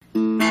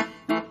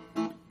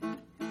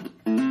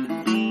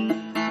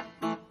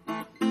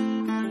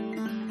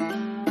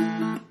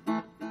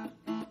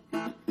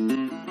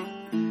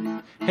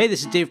Hey,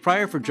 this is Dave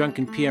Pryor for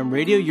Drunken PM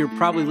Radio. You're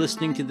probably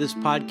listening to this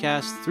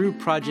podcast through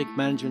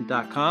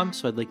projectmanagement.com,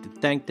 so I'd like to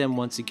thank them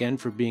once again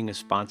for being a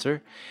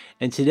sponsor.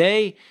 And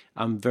today,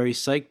 I'm very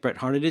psyched. Brett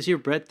Harnett is here.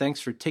 Brett, thanks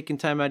for taking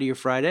time out of your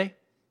Friday.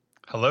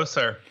 Hello,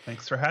 sir.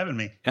 Thanks for having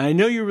me. And I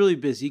know you're really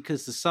busy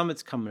because the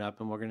summit's coming up,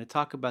 and we're going to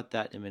talk about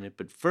that in a minute.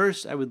 But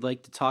first, I would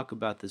like to talk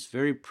about this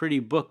very pretty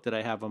book that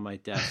I have on my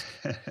desk,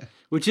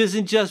 which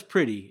isn't just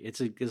pretty.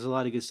 There's a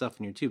lot of good stuff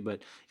in here, too.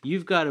 But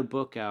you've got a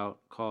book out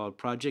called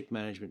Project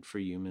Management for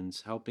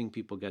Humans, helping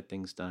people get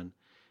things done.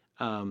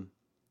 Who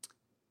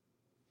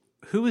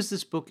is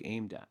this book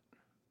aimed at?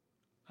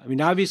 I mean,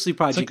 obviously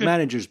project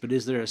managers, but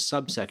is there a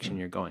subsection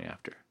you're going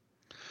after?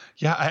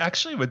 Yeah, I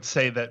actually would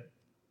say that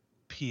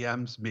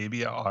PMs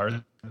maybe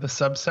are the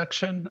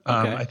subsection.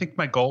 Okay. I think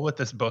my goal with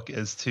this book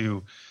is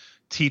to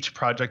teach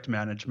project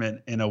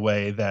management in a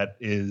way that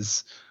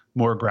is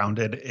more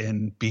grounded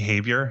in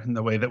behavior and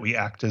the way that we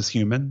act as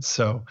humans.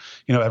 So,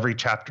 every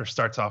chapter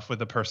starts off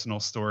with a personal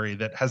story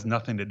that has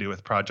nothing to do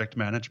with project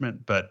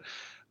management, but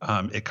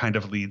it kind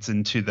of leads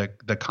into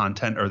the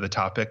content or the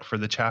topic for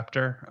the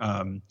chapter.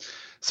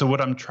 So what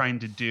I'm trying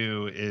to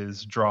do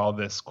is draw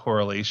this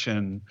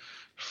correlation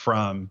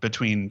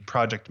between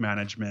project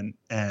management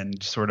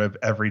and sort of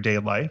everyday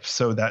life,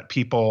 so that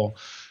people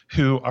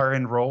who are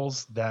in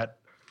roles that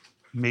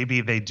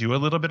maybe they do a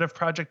little bit of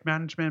project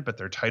management, but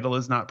their title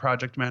is not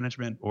project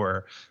management,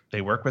 or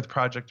they work with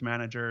project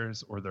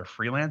managers, or they're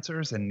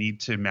freelancers and need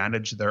to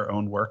manage their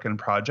own work and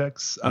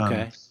projects,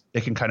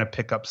 they can kind of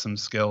pick up some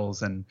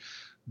skills. And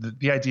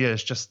the idea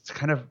is just to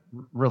kind of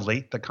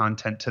relate the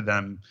content to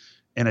them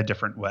in a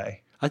different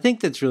way. I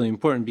think that's really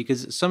important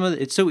because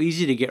it's so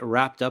easy to get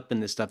wrapped up in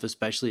this stuff,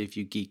 especially if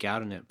you geek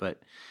out on it,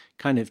 but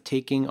kind of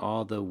taking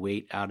all the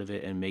weight out of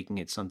it and making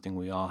it something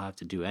we all have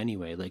to do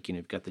anyway. Like,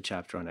 you've got the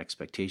chapter on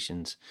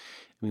expectations.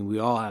 I mean, we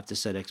all have to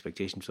set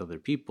expectations with other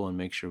people and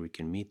make sure we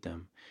can meet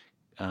them.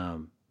 I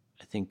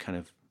think kind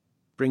of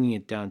bringing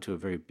it down to a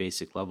very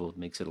basic level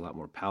makes it a lot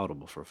more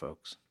palatable for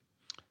folks.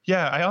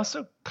 Yeah, I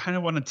also kind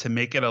of wanted to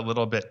make it a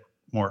little bit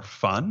more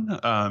fun.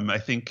 I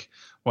think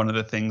one of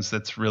the things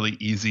that's really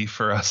easy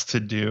for us to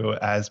do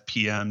as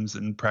PMs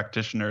and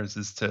practitioners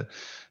is to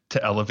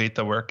elevate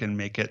the work and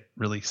make it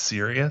really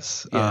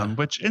serious,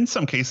 which in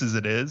some cases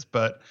it is.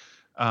 But,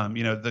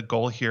 the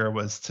goal here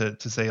was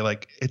to say,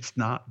 like, it's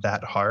not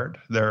that hard.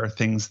 There are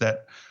things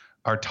that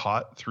are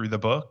taught through the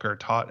book or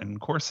taught in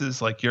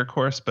courses like your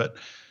course, but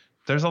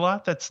there's a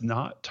lot that's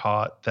not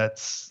taught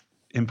that's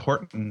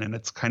important, and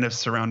it's kind of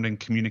surrounding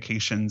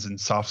communications and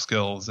soft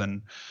skills,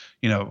 and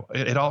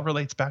it all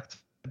relates back to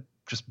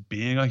just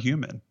being a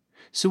human.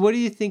 So what do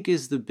you think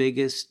is the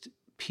biggest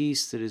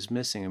piece that is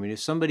missing? I mean, if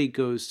somebody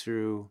goes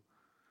through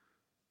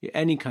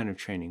any kind of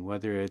training,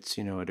 whether it's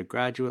at a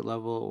graduate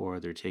level or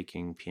they're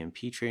taking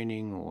PMP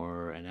training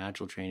or an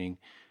Agile training,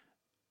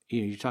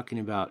 you're talking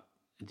about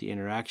the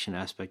interaction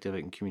aspect of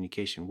it and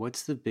communication.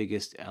 What's the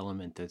biggest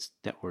element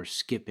that we're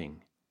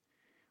skipping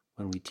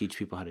when we teach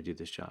people how to do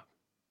this job?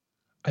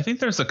 I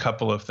think there's a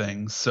couple of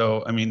things.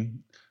 So, I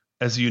mean,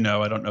 as you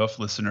know, I don't know if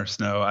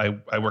listeners know,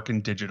 I work in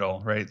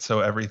digital, right?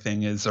 So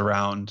everything is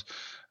around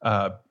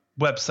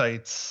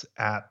websites,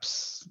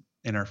 apps,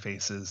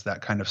 interfaces,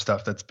 that kind of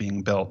stuff that's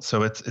being built.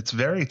 So it's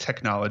very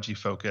technology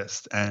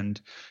focused, and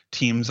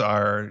teams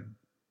are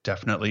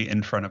definitely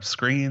in front of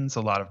screens.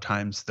 A lot of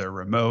times they're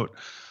remote.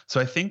 So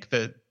I think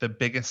that the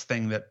biggest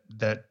thing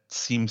that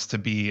seems to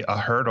be a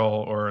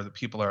hurdle, or that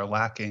people are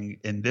lacking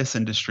in this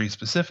industry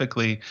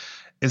specifically,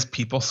 is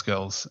people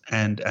skills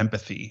and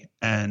empathy,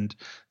 and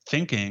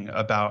thinking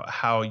about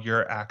how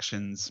your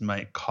actions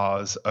might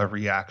cause a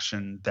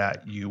reaction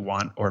that you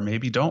want or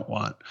maybe don't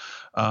want.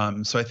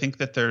 So I think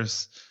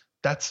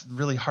that's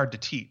really hard to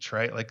teach,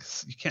 right? Like,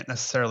 you can't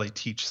necessarily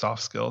teach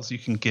soft skills. You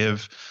can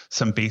give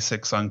some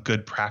basics on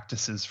good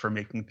practices for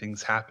making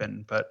things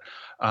happen. But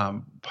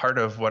part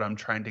of what I'm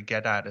trying to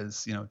get at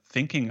is,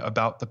 thinking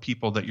about the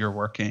people that you're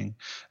working,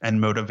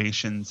 and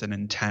motivations and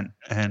intent,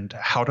 and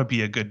how to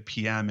be a good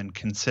PM, and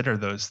consider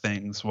those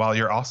things while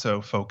you're also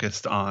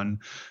focused on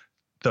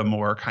the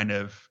more kind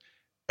of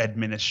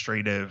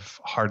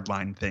administrative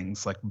hardline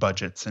things like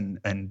budgets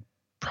and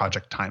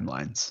project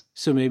timelines.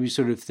 So maybe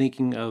sort of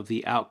thinking of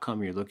the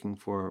outcome you're looking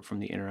for from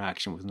the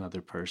interaction with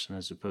another person,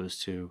 as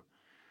opposed to,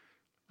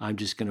 I'm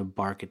just going to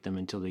bark at them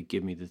until they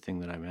give me the thing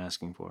that I'm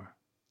asking for.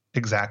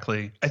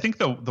 Exactly. I think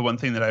the one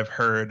thing that I've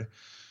heard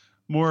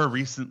more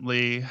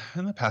recently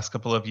in the past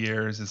couple of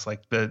years is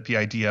like the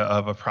idea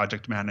of a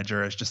project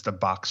manager as just a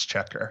box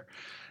checker.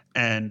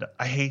 And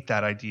I hate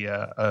that idea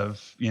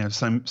of,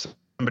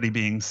 somebody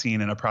being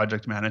seen in a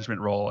project management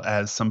role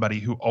as somebody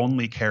who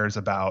only cares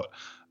about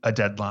a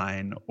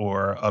deadline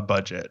or a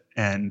budget,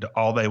 and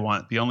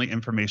the only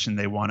information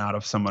they want out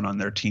of someone on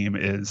their team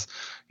is,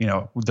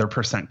 their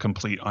percent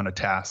complete on a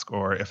task,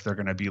 or if they're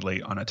going to be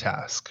late on a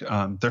task.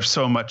 There's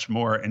so much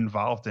more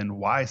involved in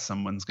why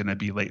someone's going to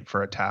be late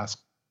for a task,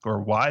 or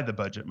why the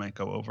budget might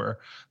go over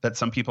that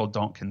some people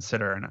don't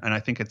consider. And I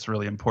think it's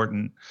really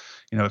important,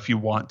 if you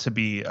want to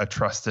be a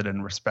trusted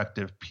and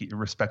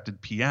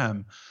respected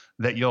PM,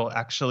 that you'll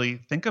actually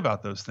think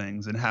about those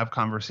things and have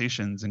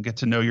conversations and get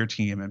to know your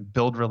team and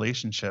build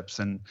relationships.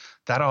 And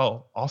that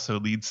all also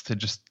leads to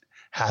just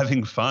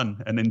having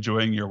fun and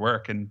enjoying your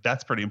work. And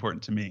that's pretty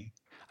important to me.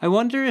 I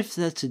wonder if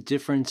that's a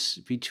difference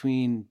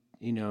between,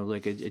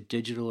 like a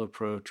digital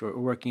approach or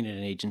working at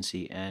an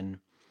agency and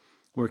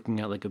working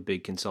at like a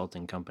big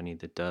consulting company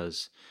that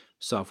does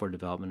software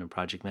development and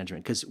project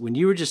management. Because when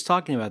you were just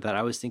talking about that,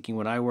 I was thinking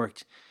when I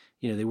worked,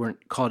 they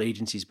weren't called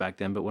agencies back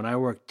then, but when I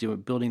worked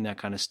building that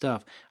kind of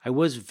stuff, I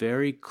was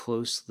very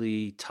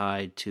closely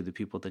tied to the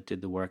people that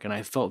did the work, and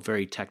I felt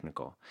very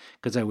technical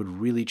because I would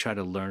really try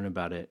to learn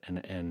about it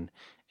and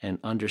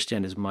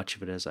understand as much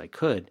of it as I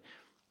could.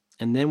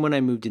 And then when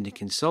I moved into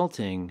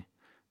consulting,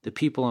 the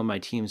people on my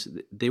teams,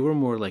 they were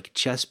more like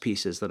chess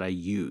pieces that I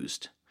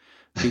used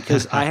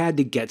because I had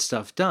to get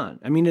stuff done.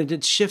 I mean,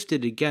 it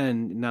shifted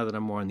again now that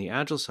I'm more on the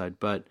agile side,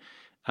 but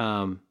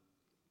when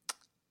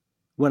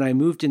I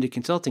moved into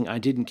consulting, I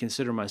didn't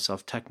consider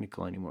myself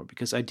technical anymore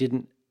because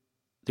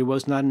there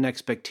was not an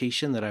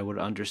expectation that I would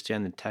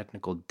understand the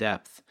technical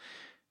depth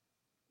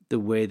the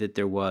way that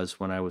there was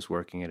when I was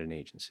working at an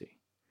agency.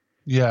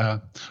 Yeah.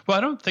 Well,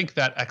 I don't think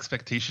that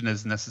expectation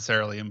is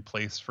necessarily in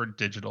place for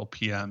digital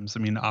PMs. I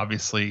mean,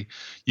 obviously,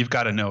 you've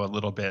got to know a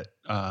little bit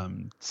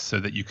so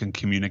that you can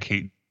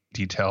communicate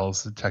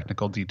details,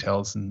 technical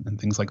details, and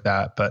things like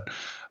that. But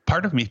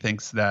part of me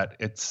thinks that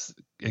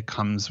it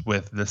comes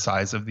with the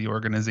size of the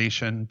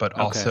organization, but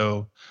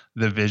also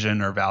the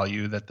vision or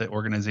value that the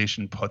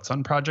organization puts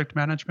on project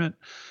management.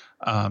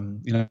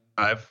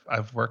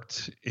 I've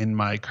worked in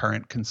my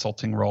current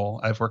consulting role.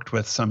 I've worked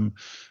with some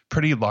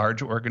pretty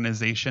large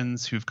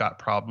organizations who've got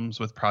problems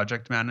with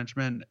project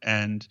management,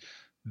 and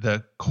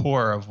the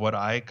core of what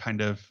I kind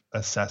of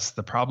assess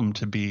the problem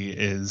to be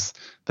is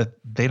that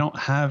they don't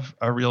have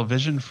a real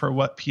vision for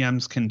what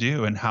PMs can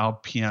do and how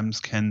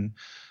PMs can,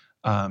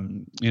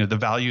 the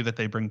value that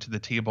they bring to the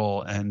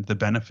table and the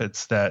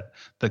benefits that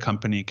the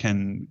company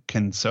can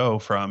sow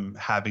from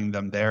having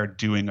them there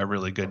doing a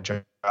really good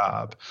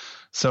job.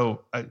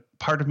 So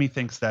part of me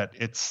thinks that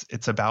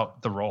it's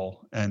about the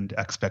role and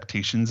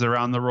expectations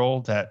around the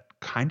role that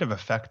kind of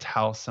affect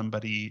how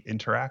somebody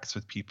interacts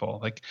with people.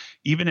 Like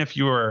even if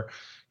you're,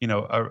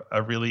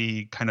 a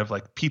really kind of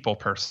like people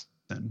person,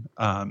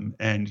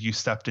 and you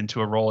stepped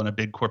into a role in a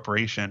big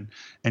corporation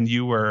and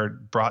you were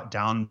brought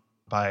down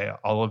by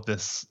all of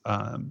this,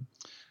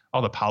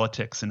 all the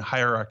politics and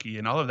hierarchy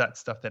and all of that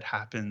stuff that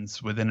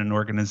happens within an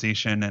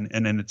organization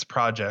and in its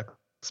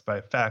projects by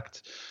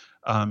effect,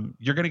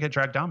 you're going to get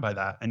dragged down by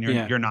that. And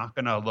you're not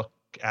going to look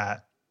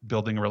at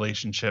building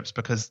relationships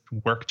because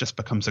work just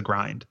becomes a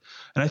grind.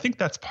 And I think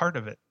that's part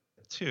of it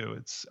too.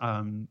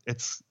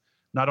 It's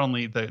not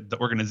only the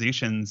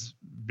organization's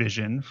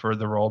vision for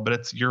the role, but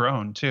it's your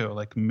own too,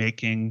 like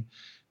making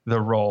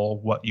the role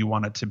what you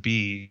want it to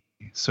be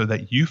so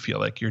that you feel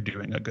like you're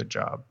doing a good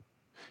job.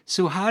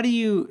 So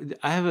I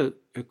have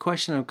a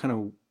question I'm kind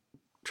of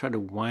trying to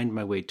wind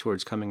my way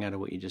towards coming out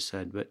of what you just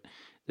said, but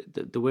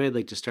the way I'd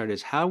like to start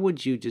is how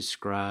would you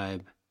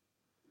describe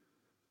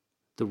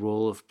the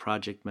role of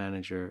project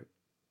manager?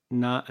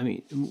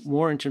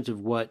 More in terms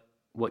of what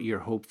your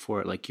hope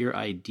for, like your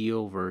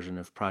ideal version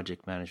of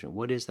project management.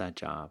 What is that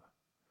job?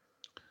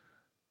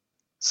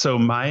 So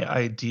my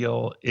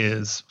ideal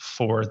is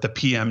for the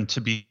PM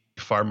to be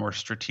far more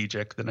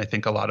strategic than I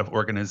think a lot of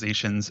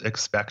organizations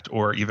expect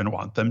or even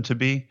want them to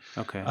be.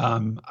 Okay.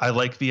 I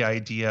like the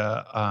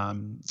idea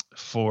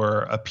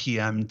for a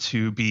PM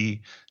to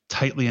be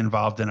tightly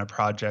involved in a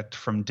project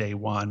from day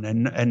one,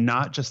 and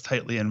not just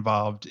tightly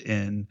involved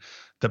in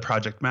the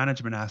project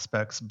management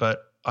aspects,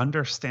 but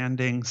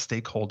understanding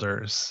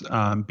stakeholders,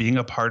 being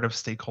a part of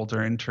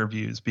stakeholder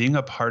interviews, being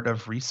a part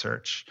of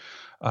research,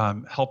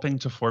 helping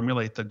to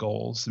formulate the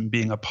goals, and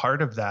being a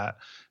part of that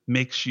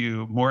makes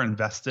you more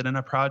invested in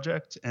a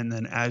project. And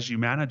then as you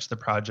manage the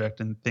project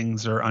and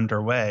things are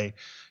underway,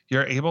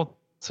 you're able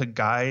to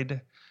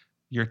guide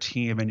your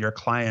team and your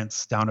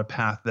clients down a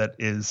path that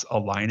is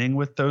aligning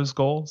with those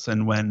goals.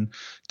 And when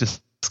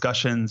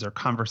discussions or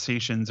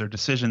conversations or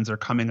decisions are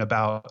coming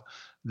about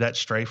that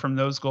stray from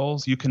those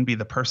goals, you can be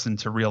the person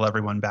to reel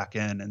everyone back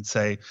in and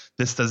say,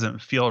 this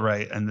doesn't feel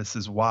right and this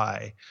is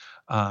why.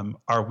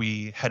 Are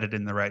we headed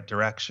in the right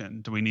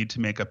direction? Do we need to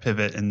make a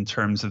pivot in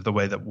terms of the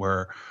way that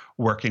we're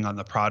working on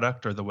the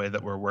product or the way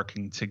that we're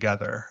working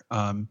together?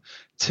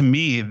 To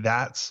me,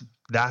 that's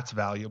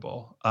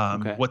valuable.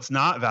 Okay. What's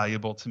not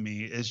valuable to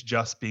me is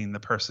just being the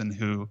person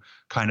who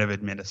kind of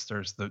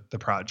administers the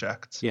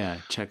project. Yeah,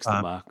 checks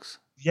the box.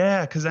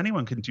 Yeah, because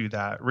anyone can do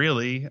that,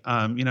 really.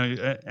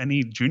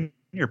 Any junior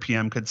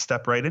PM could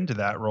step right into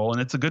that role,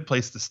 and it's a good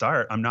place to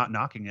start. I'm not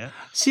knocking it.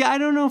 See, I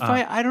don't know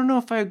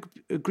if I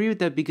agree with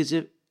that, because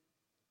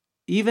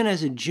even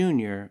as a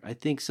junior, I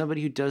think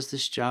somebody who does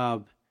this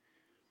job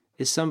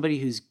is somebody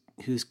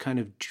who's kind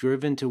of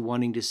driven to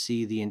wanting to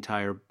see the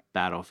entire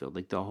battlefield,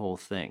 like the whole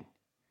thing.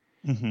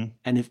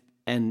 Mm-hmm.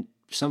 And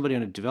somebody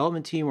on a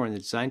development team or on the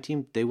design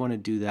team, they want to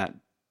do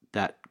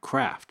that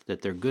craft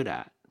that they're good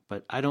at.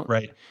 But I don't.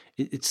 Right.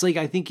 It's like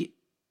I think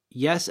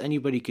yes,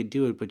 anybody could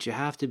do it, but you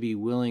have to be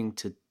willing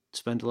to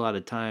spend a lot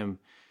of time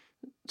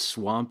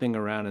swamping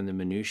around in the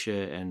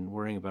minutia and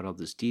worrying about all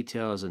those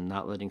details and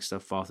not letting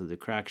stuff fall through the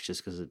cracks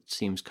just because it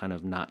seems kind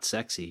of not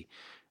sexy.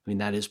 I mean,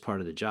 that is part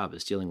of the job,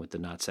 is dealing with the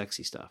not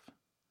sexy stuff.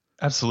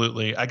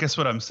 Absolutely. I guess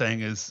what I'm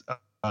saying is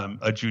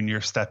a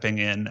junior stepping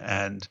in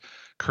and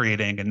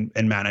creating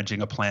and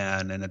managing a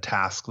plan and a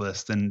task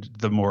list and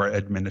the more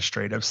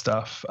administrative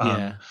stuff.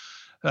 Yeah.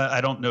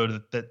 I don't know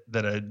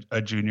that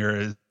a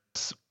junior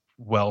is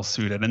well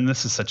suited, and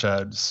this is such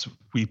a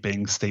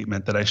sweeping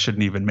statement that I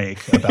shouldn't even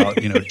make about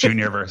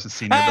junior versus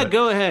senior. But,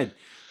 go ahead.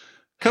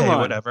 Come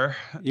on. Whatever.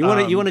 You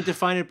want to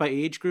define it by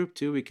age group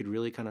too? We could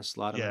really kind of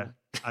slot them.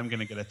 Yeah, I'm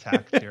gonna get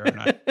attacked here.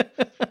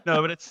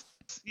 No, but it's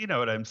you know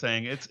what I'm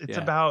saying. It's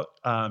about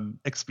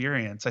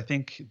experience. I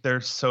think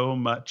there's so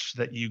much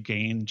that you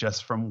gain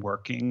just from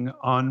working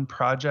on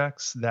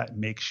projects that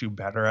makes you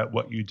better at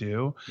what you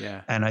do.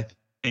 Yeah, and I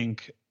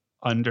think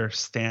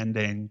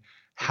understanding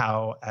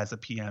how as a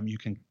PM you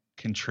can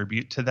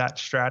contribute to that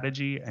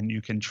strategy and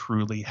you can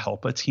truly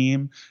help a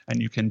team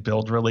and you can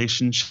build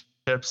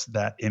relationships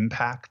that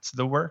impact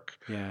the work.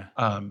 Yeah.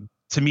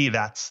 To me,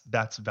 that's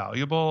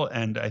valuable.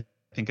 And I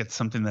think it's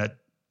something that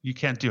you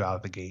can't do out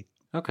of the gate.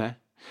 Okay.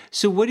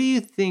 So what do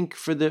you think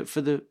for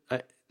the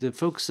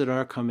folks that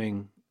are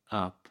coming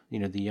up,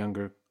 the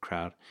younger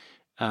crowd,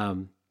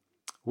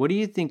 what do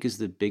you think is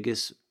the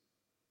biggest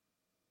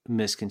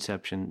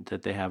misconception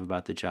that they have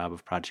about the job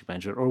of project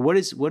manager? Or what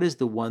is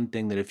the one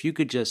thing that if you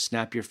could just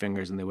snap your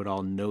fingers and they would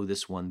all know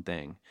this one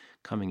thing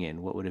coming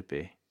in, what would it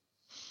be?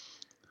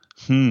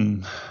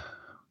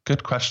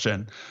 Good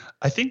question.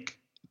 I think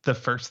the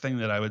first thing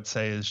that I would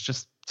say is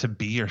just to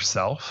be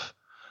yourself.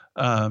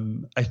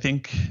 I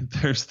think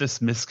there's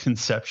this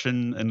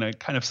misconception, and I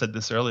kind of said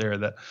this earlier,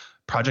 that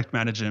project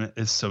management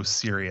is so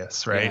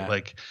serious, right? Yeah.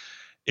 Like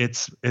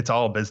it's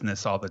all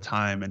business all the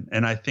time.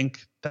 And I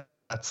think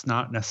that's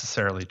not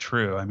necessarily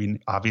true. I mean,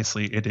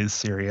 obviously it is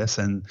serious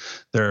and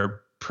there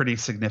are pretty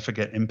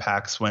significant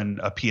impacts when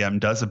a PM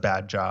does a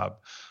bad job.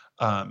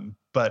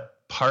 But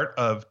part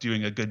of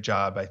doing a good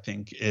job, I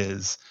think,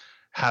 is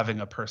having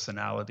a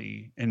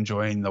personality,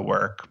 enjoying the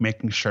work,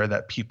 making sure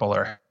that people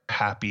are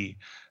happy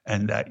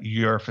and that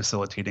you're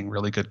facilitating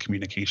really good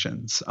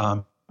communications.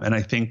 And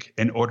I think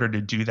in order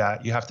to do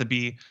that, you have to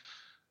be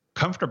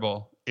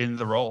comfortable in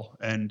the role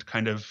and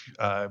kind of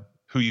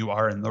who you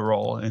are in the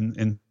role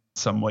in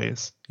some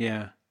ways.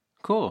 Yeah.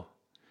 Cool.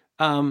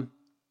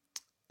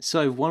 So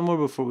I have one more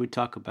before we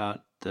talk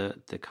about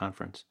the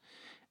conference.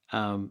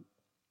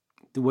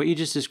 What you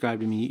just described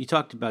to me, you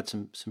talked about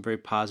some very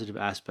positive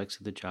aspects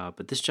of the job,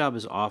 but this job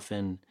is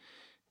often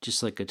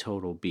just like a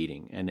total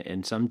beating.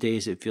 And some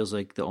days it feels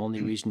like the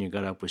only reason you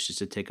got up was just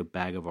to take a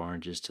bag of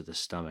oranges to the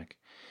stomach.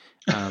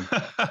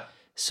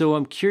 So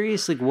I'm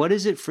curious, like, what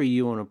is it for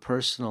you on a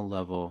personal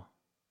level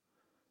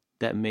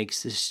that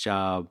makes this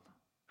job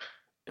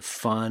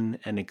fun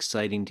and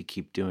exciting to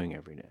keep doing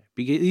every day?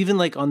 Because even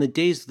like on the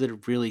days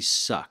that really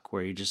suck,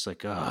 where you're just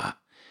like,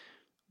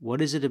 what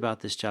is it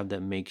about this job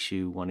that makes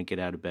you want to get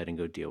out of bed and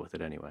go deal with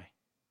it anyway?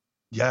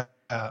 Yeah.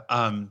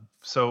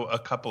 So a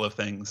couple of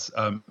things.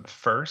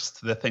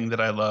 First, the thing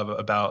that I love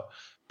about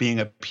being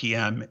a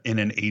PM in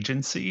an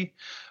agency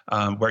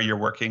where you're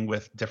working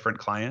with different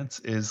clients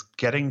is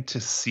getting to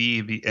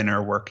see the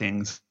inner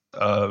workings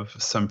of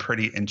some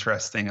pretty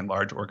interesting and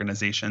large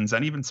organizations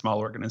and even small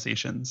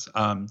organizations.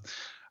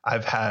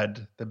 I've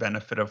had the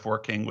benefit of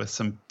working with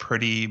some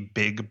pretty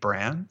big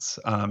brands,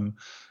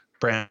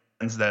 brands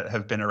that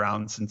have been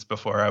around since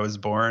before I was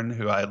born,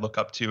 who I look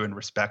up to and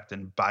respect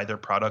and buy their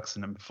products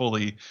and I'm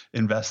fully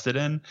invested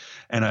in.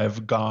 And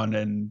I've gone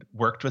and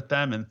worked with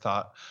them and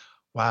thought,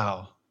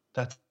 wow,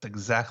 that's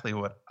exactly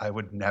what I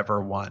would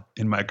never want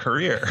in my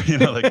career.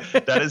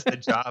 That is the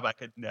job I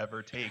could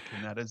never take.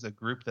 And that is a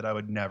group that I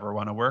would never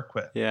want to work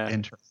with. Yeah.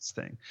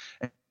 Interesting.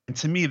 And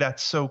to me,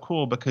 that's so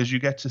cool because you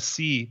get to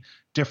see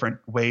different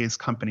ways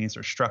companies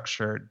are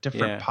structured,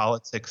 different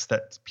politics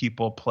that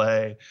people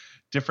play,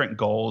 different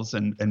goals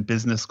and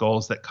business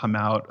goals that come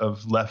out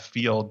of left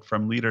field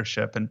from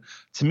leadership. And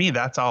to me,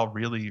 that's all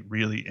really,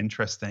 really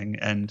interesting.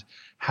 And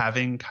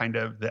having kind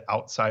of the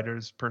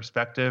outsider's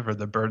perspective or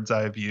the bird's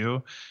eye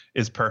view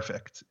is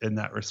perfect in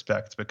that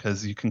respect,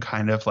 because you can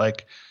kind of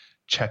like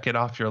check it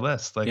off your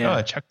list. Like,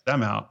 I checked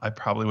them out. I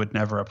probably would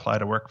never apply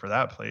to work for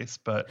that place,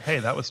 but hey,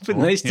 that was cool.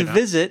 But nice to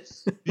visit.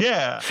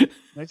 Yeah.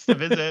 Nice to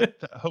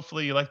visit.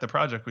 Hopefully you like the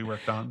project we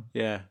worked on.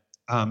 Yeah.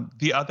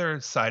 The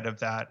other side of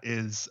that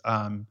is,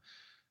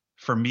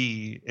 for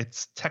me,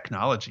 it's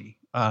technology.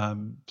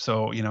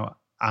 So,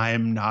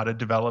 I'm not a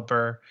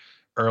developer.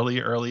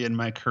 Early in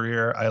my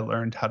career, I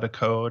learned how to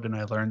code and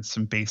I learned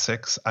some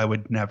basics. I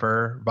would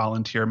never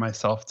volunteer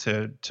myself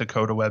to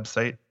code a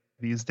website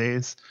these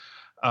days.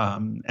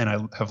 And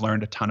I have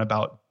learned a ton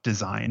about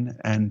design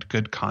and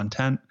good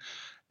content.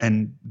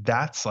 And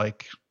that's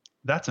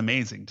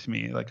amazing to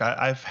me. Like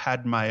I've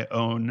had my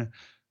own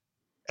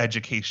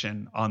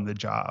education on the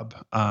job.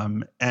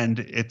 And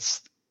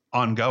it's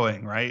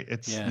ongoing, right?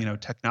 It's, Yeah.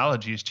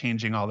 technology is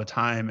changing all the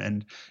time,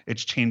 and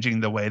it's changing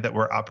the way that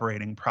we're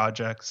operating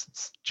projects.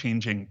 It's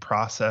changing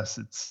process.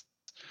 It's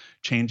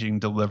changing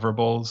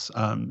deliverables,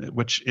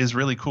 which is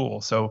really cool.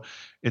 So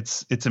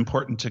it's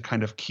important to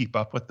kind of keep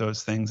up with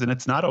those things, and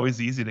it's not always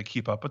easy to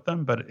keep up with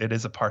them, but it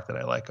is a part that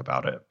I like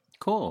about it.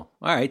 Cool.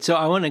 All right. So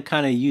I want to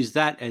kind of use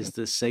that as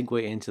the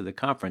segue into the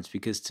conference,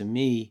 because to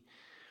me,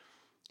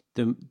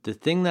 the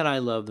thing that I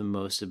love the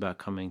most about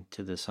coming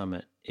to the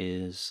summit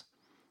is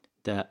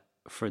that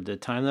for the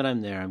time that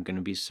I'm there, I'm going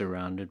to be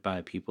surrounded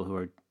by people who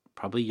are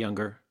probably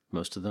younger,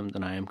 most of them,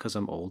 than I am because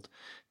I'm old,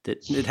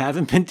 that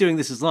haven't been doing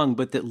this as long,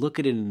 but that look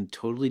at it in a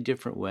totally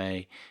different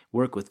way,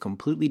 work with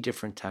completely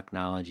different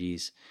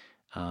technologies.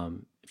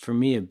 For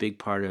me, a big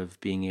part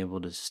of being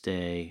able to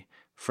stay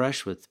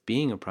fresh with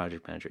being a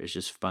project manager is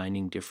just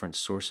finding different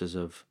sources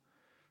of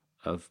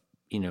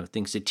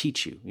things to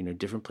teach you,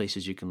 different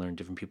places you can learn,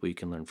 different people you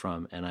can learn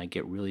from. And I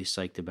get really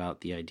psyched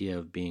about the idea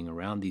of being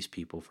around these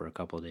people for a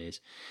couple of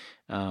days.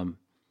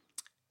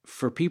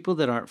 For people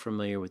that aren't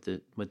familiar with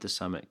the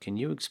summit, can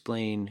you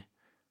explain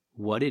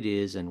what it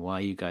is and why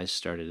you guys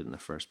started it in the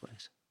first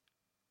place?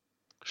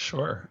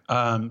 Sure.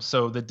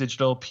 So the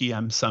Digital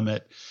PM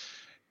Summit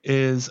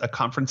is a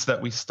conference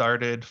that we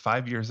started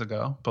 5 years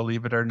ago.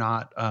 Believe it or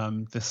not,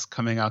 this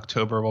coming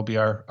October will be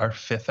our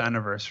 5th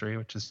anniversary,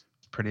 which is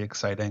pretty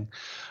exciting.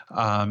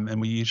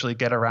 And we usually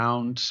get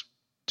around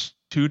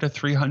 200 to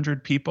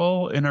 300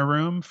 people in a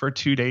room for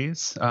 2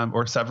 days,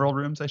 or several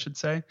rooms, I should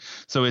say.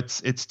 So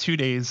it's 2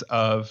 days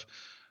of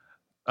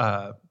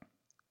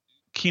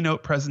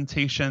keynote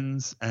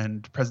presentations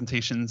and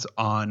presentations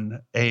on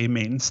a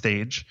main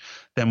stage.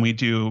 Then we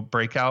do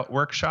breakout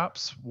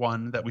workshops,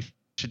 one that we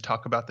should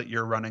talk about that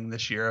you're running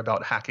this year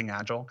about hacking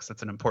Agile, because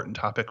that's an important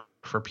topic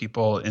for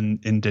people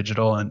in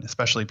digital, and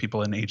especially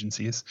people in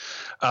agencies.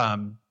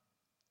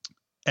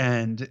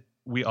 And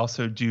we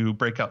also do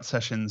breakout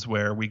sessions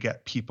where we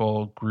get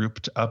people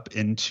grouped up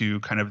into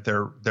kind of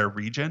their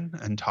region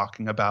and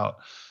talking about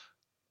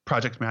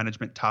project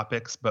management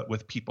topics, but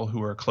with people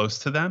who are close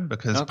to them,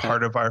 because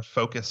part of our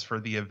focus for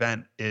the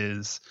event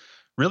is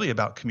really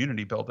about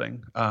community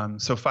building.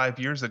 So 5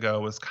 years ago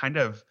was kind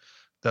of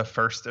the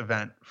first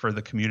event for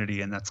the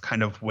community, and that's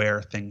kind of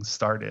where things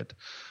started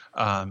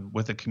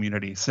with the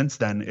community. Since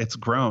then, it's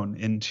grown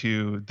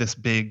into this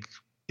big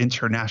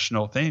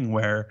international thing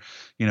where,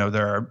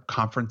 there are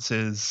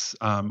conferences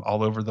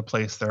all over the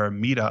place. There are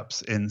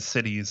meetups in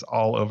cities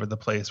all over the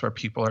place where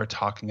people are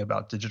talking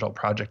about digital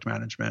project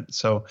management.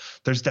 So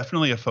there's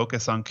definitely a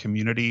focus on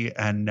community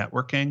and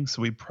networking.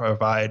 So we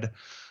provide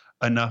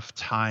enough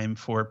time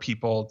for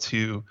people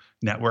to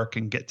network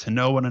and get to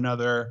know one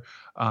another,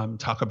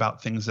 talk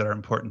about things that are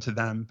important to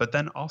them, but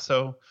then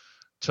also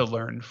to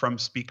learn from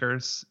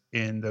speakers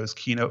in those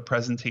keynote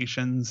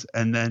presentations,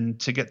 and then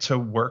to get to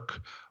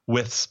work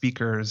with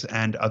speakers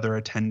and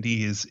other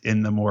attendees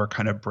in the more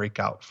kind of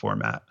breakout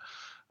format.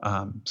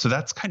 So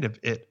that's kind of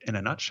it in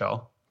a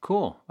nutshell.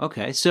 Cool.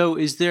 Okay. So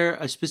is there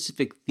a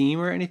specific theme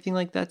or anything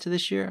like that to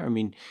this year? I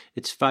mean,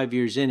 it's 5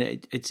 years in.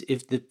 It's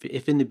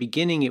if in the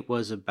beginning it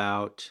was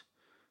about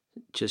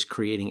just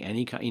creating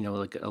any kind,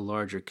 like a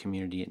larger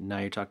community, and now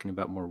you're talking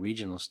about more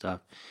regional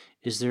stuff.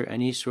 Is there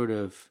any sort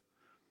of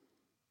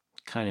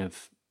kind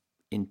of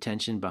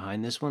intention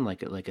behind this one,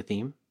 like a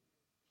theme?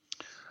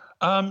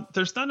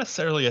 There's not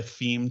necessarily a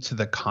theme to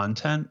the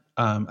content.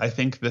 I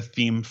think the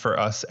theme for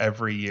us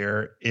every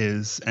year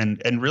is,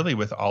 and really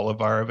with all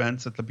of our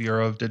events at the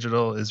Bureau of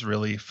Digital, is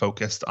really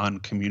focused on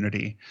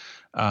community.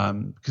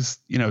 Because,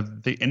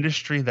 the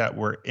industry that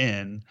we're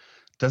in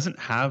doesn't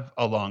have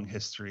a long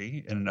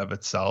history in and of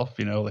itself.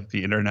 Like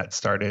the internet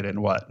started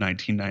in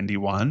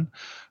 1991.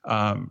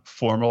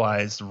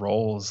 Formalized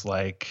roles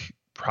like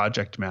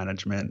project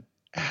management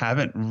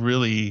haven't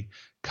really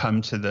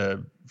come to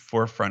the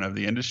forefront of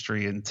the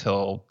industry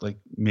until like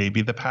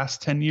maybe the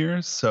past 10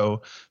 years.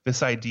 So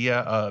this idea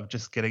of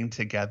just getting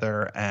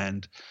together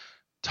and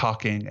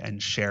talking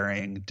and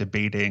sharing,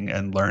 debating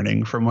and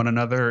learning from one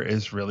another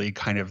is really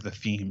kind of the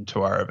theme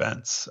to our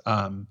events.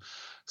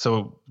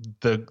 So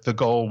the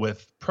goal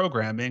with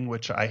programming,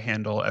 which I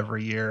handle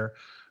every year,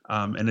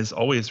 and is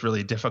always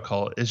really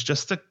difficult, is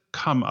just to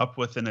come up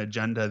with an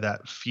agenda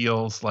that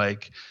feels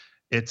like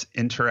it's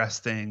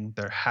interesting.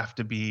 There have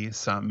to be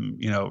some,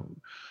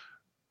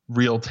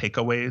 real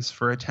takeaways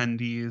for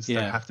attendees. Yeah.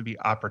 There have to be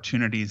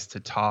opportunities to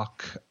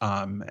talk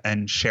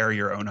and share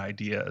your own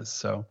ideas.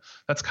 So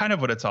that's kind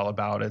of what it's all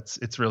about.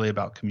 It's really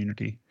about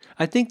community.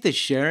 I think the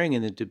sharing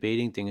and the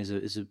debating thing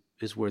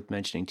is worth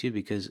mentioning too,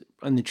 because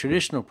in the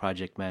traditional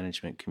project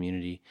management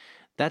community,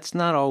 that's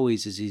not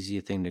always as easy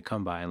a thing to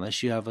come by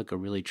unless you have like a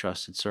really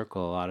trusted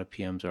circle. A lot of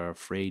PMs are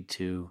afraid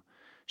to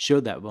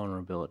show that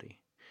vulnerability.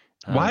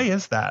 Why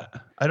is that?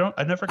 I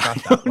never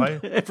got that. Why?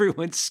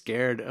 Everyone's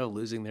scared of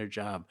losing their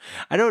job.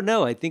 I don't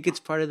know. I think it's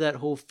part of that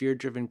whole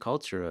fear-driven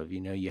culture of,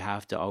 you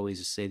have to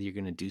always say that you're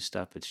going to do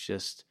stuff. It's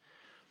just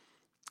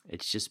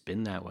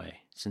been that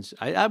way since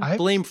I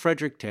blame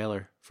Frederick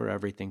Taylor for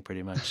everything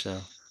pretty much. So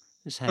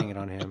just hang it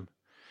on him.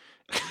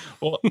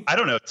 Well, I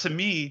don't know. To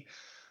me,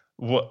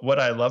 what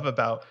I love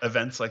about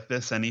events like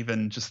this and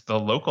even just the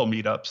local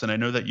meetups, and I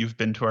know that you've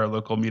been to our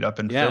local meetup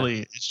in Yeah. Philly,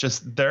 it's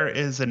just there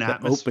is an The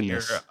atmosphere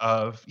openness.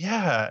 of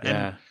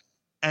Yeah.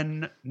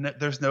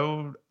 there's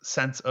no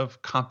sense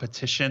of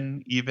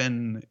competition,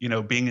 even,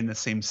 being in the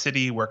same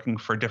city, working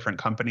for different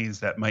companies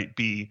that might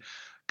be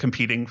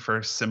competing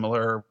for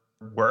similar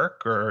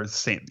work or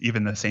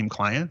even the same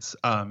clients.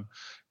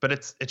 But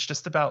it's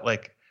just about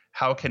like,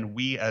 how can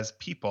we as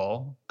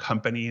people,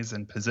 companies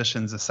and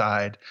positions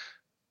aside,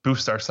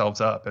 boost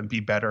ourselves up and be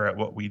better at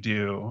what we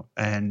do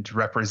and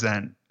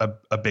represent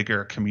a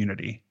bigger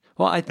community.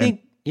 Well, I And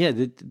think, yeah,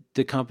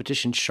 the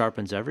competition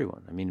sharpens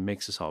everyone. I mean, it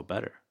makes us all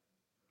better.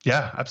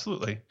 yeah,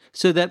 absolutely.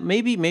 So that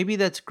maybe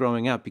that's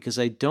growing out, because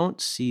I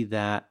don't see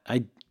that.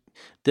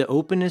 The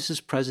openness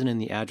is present in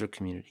the agile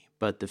community,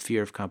 but the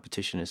fear of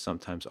competition is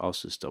sometimes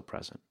also still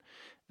present.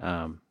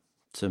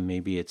 So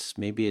maybe it's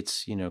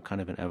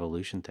kind of an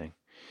evolution thing.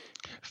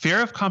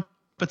 Fear of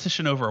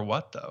competition over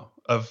what though?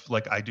 Of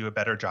like, I do a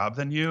better job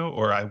than you,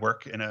 or I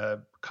work in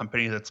a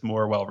company that's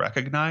more well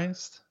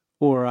recognized?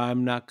 Or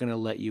I'm not going to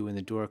let you in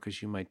the door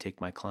because you might take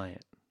my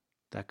client.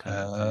 That kind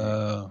of a thing.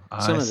 Oh,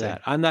 Some I of see.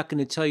 that. I'm not going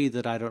to tell you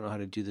that I don't know how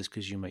to do this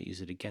because you might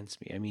use it against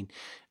me. I mean,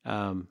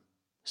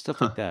 stuff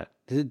like that.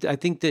 I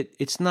think that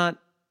it's not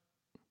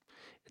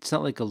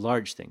like a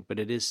large thing, but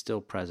it is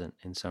still present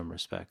in some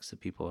respects that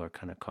people are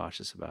kind of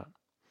cautious about.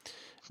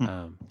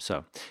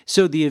 So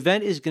the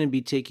event is going to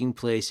be taking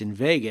place in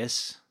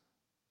Vegas.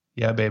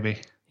 Yeah, baby.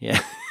 Yeah.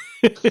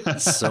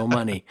 So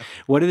money.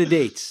 What are the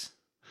dates?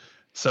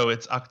 So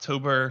it's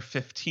October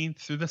 15th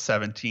through the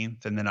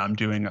 17th, and then I'm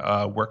doing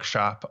a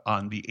workshop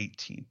on the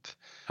 18th.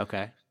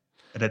 Okay.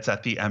 And it's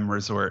at the M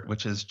Resort,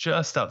 which is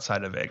just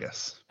outside of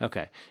Vegas.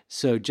 Okay.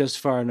 So just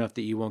far enough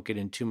that you won't get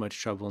in too much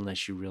trouble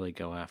unless you really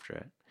go after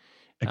it.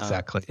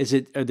 Exactly.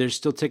 Are there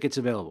still tickets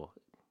available?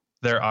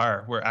 There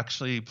are. We're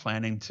actually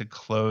planning to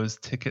close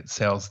ticket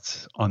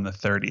sales on the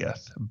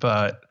 30th.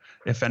 But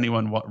if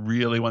anyone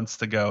really wants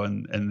to go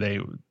and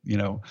they,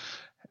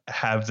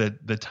 have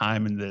the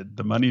time and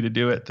the money to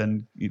do it,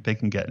 then they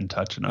can get in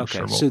touch, and I'm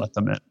sure we'll let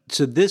them in.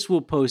 So this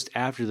will post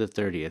after the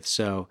 30th.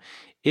 So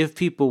if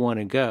people want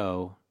to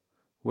go,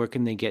 where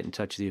can they get in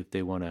touch with you if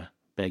they want to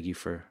beg you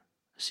for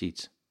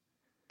seats?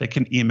 They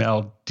can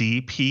email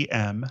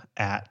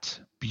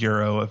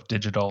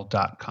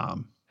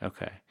dpm@bureauofdigital.com.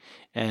 Okay.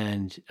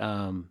 And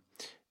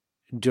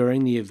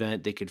during the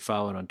event, they could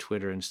follow it on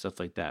Twitter and stuff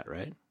like that,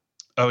 right?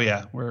 Oh,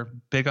 yeah. We're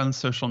big on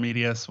social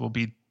media, so we'll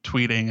be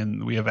tweeting,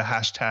 and we have a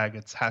hashtag.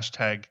 It's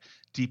hashtag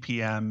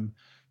DPM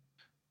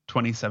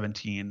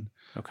 2017.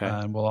 Okay.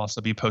 And we'll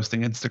also be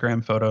posting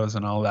Instagram photos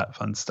and all that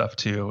fun stuff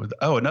too.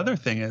 Oh, another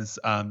thing is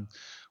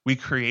we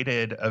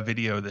created a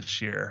video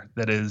this year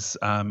that is,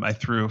 I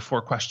threw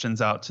 4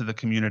 questions out to the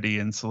community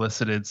and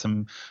solicited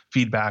some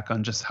feedback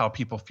on just how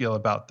people feel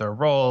about their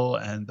role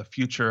and the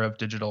future of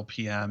digital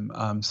PM.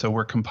 So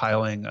we're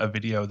compiling a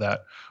video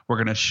that we're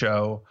going to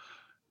show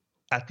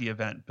at the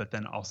event, but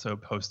then also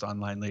post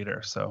online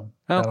later. So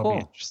that'll be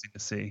interesting to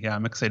see. Yeah,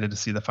 I'm excited to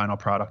see the final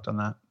product on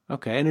that.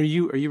 Okay. And are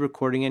you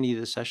recording any of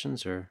the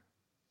sessions, or?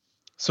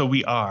 So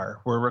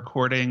we're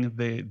recording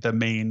the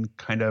main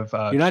kind of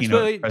You're not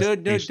keynote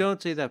supposed,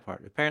 don't say that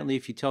part. Apparently,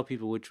 if you tell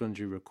people which ones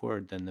you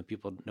record, then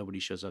nobody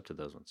shows up to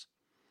those ones.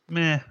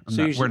 We're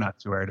not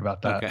too worried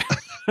about that. Okay.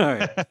 All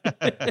right.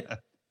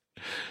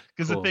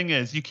 Because the thing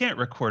is, you can't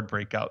record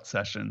breakout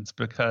sessions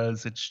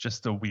because it's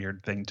just a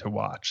weird thing to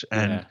watch.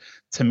 And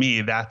to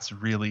me, that's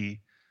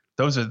really,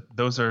 those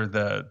are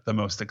the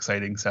most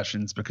exciting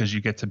sessions, because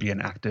you get to be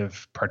an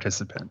active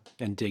participant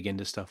and dig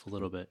into stuff a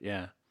little bit.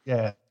 Yeah.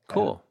 Yeah.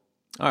 Cool.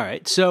 All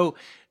right. So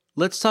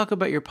let's talk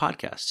about your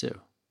podcast too.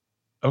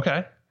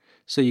 Okay.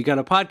 So you got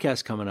a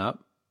podcast coming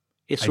up.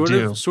 It's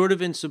sort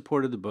of in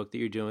support of the book that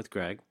you're doing with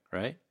Greg,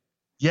 right?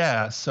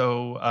 Yeah.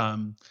 So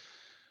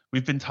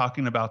we've been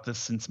talking about this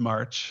since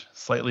March.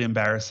 Slightly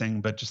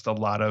embarrassing, but just a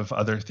lot of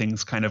other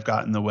things kind of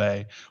got in the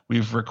way.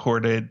 We've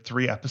recorded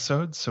 3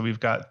 episodes, so we've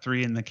got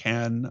 3 in the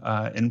can,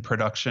 in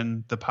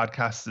production. The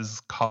podcast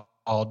is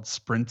called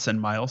Sprints and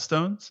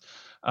Milestones.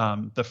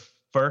 The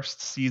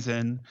first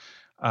season,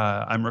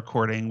 I'm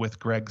recording with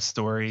Greg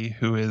Story,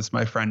 who is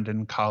my friend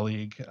and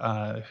colleague,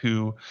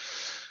 who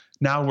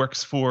now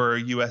works for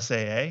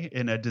USAA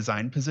in a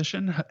design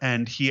position,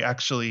 and he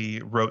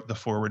actually wrote the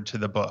foreword to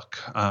the book.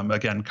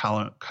 Again,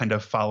 kind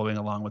of following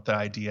along with the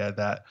idea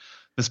that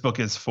this book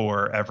is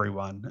for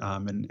everyone,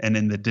 and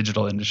in the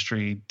digital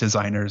industry,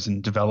 designers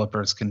and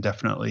developers can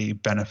definitely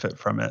benefit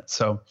from it.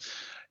 So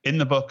in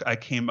the book, I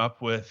came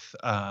up with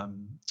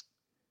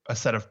a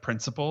set of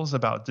principles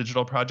about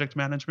digital project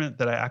management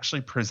that I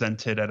actually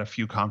presented at a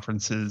few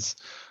conferences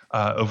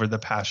over the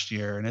past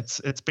year, and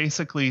it's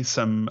basically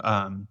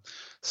some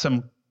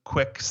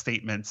quick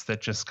statements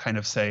that just kind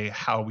of say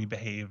how we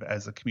behave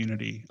as a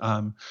community.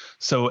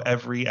 So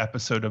every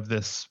episode of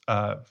this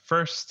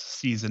first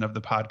season of the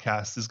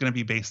podcast is going to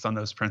be based on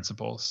those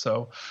principles.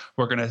 So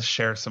we're going to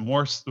share some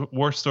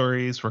war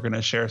stories. We're going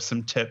to share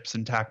some tips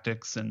and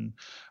tactics, and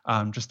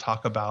just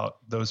talk about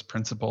those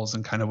principles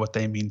and kind of what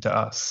they mean to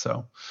us.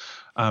 So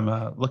I'm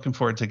looking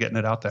forward to getting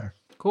it out there.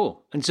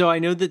 Cool. And so I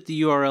know that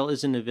the URL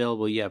isn't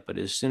available yet, but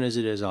as soon as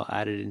it is, I'll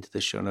add it into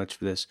the show notes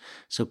for this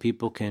so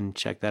people can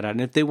check that out.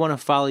 And if they want to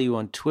follow you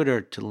on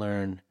Twitter to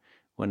learn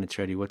when it's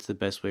ready, what's the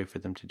best way for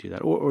them to do that?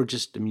 Or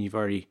just, I mean, you've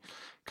already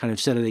kind of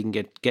said that they can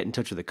get in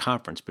touch with the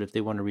conference, but if they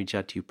want to reach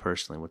out to you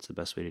personally, what's the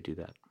best way to do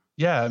that?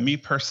 Yeah, me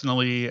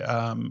personally,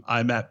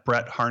 I'm at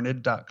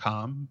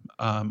brettharned.com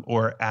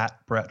or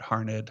at Brett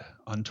Harned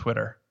on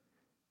Twitter.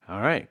 All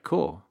right,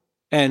 cool.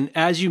 And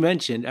as you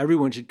mentioned,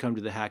 everyone should come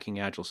to the Hacking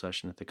Agile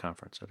session at the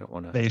conference. I don't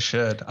want to... They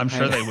should. I'm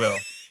sure they will.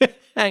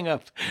 Hang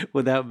up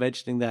without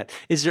mentioning that.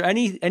 Is there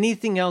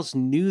anything else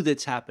new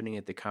that's happening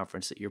at the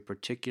conference that you're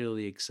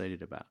particularly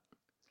excited about?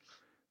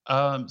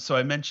 So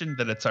I mentioned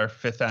that it's our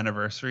 5th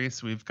anniversary.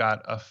 So we've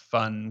got a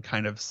fun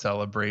kind of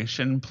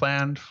celebration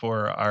planned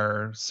for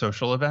our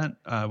social event,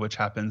 which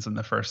happens in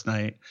the first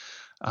night.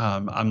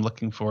 I'm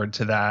looking forward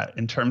to that.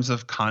 In terms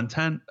of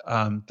content,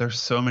 there's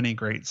so many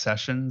great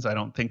sessions. I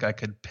don't think I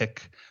could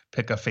pick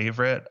a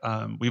favorite.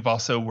 We've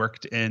also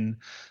worked in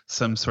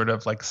some sort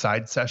of like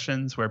side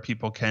sessions where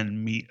people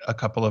can meet a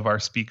couple of our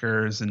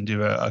speakers and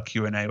do a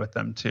Q&A with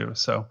them too.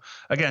 So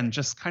again,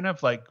 just kind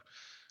of like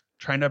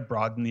trying to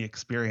broaden the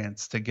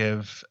experience to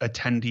give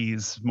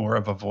attendees more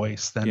of a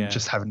voice than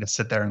just having to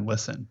sit there and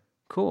listen.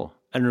 Cool.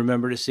 And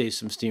remember to save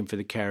some steam for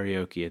the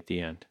karaoke at the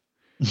end.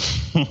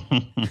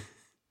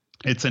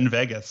 It's in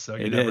Vegas, so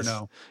you never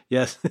know.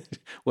 Yes.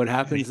 What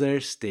happens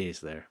there stays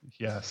there.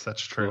 Yes,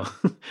 that's true.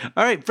 Cool.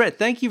 All right, Brett,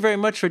 thank you very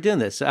much for doing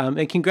this.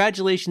 And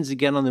congratulations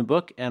again on the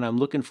book. And I'm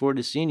looking forward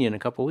to seeing you in a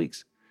couple of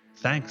weeks.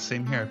 Thanks.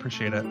 Same here. I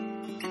appreciate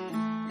it.